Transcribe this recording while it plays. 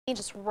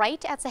Just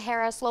right at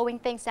Sahara, slowing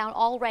things down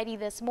already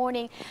this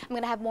morning. I'm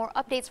going to have more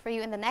updates for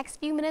you in the next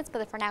few minutes,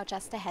 but for now,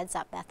 just a heads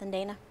up. Beth and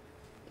Dana.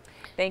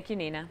 Thank you,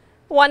 Nina.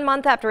 1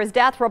 month after his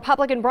death,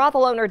 Republican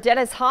brothel owner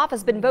Dennis Hof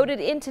has been voted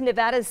into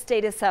Nevada's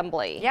state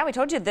assembly. Yeah, we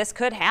told you this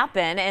could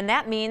happen, and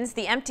that means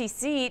the empty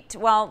seat,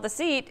 well, the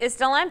seat is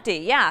still empty.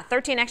 Yeah,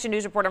 13 Action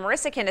News reporter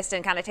Marissa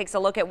Kinniston kind of takes a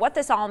look at what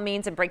this all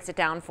means and breaks it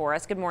down for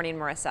us. Good morning,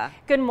 Marissa.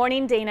 Good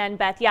morning, Dana and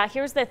Beth. Yeah,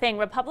 here's the thing.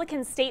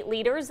 Republican state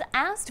leaders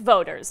asked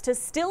voters to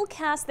still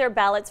cast their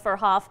ballots for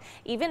Hof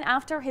even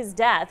after his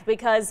death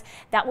because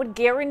that would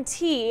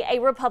guarantee a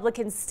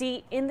Republican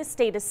seat in the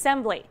state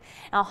assembly.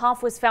 Now,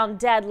 Hof was found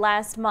dead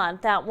last month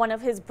at one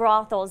of his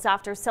brothels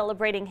after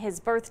celebrating his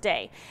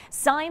birthday.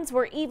 Signs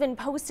were even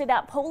posted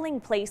at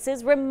polling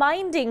places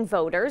reminding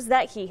voters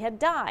that he had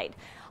died.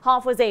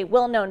 Hof was a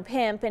well-known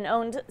pimp and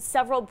owned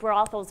several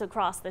brothels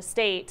across the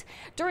state.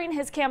 During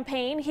his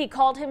campaign, he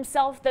called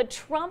himself the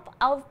Trump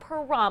of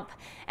Pahrump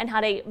and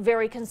had a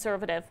very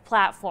conservative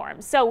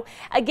platform. So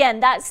again,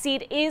 that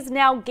seat is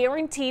now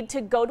guaranteed to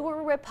go to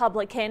a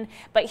Republican,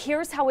 but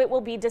here's how it will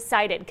be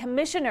decided.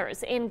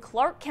 Commissioners in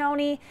Clark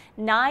County,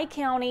 Nye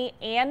County,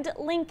 and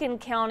Lincoln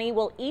County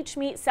will each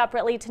meet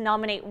separately to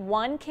nominate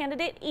one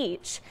candidate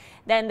each.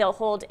 Then they'll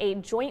hold a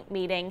joint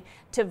meeting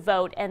to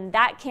vote, and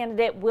that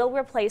candidate will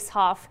replace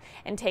Hof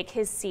and take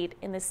his seat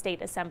in the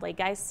state assembly.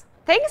 Guys,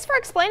 thanks for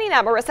explaining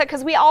that, Marissa,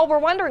 because we all were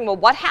wondering, well,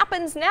 what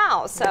happens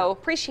now? So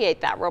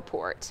appreciate that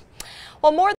report. Well, more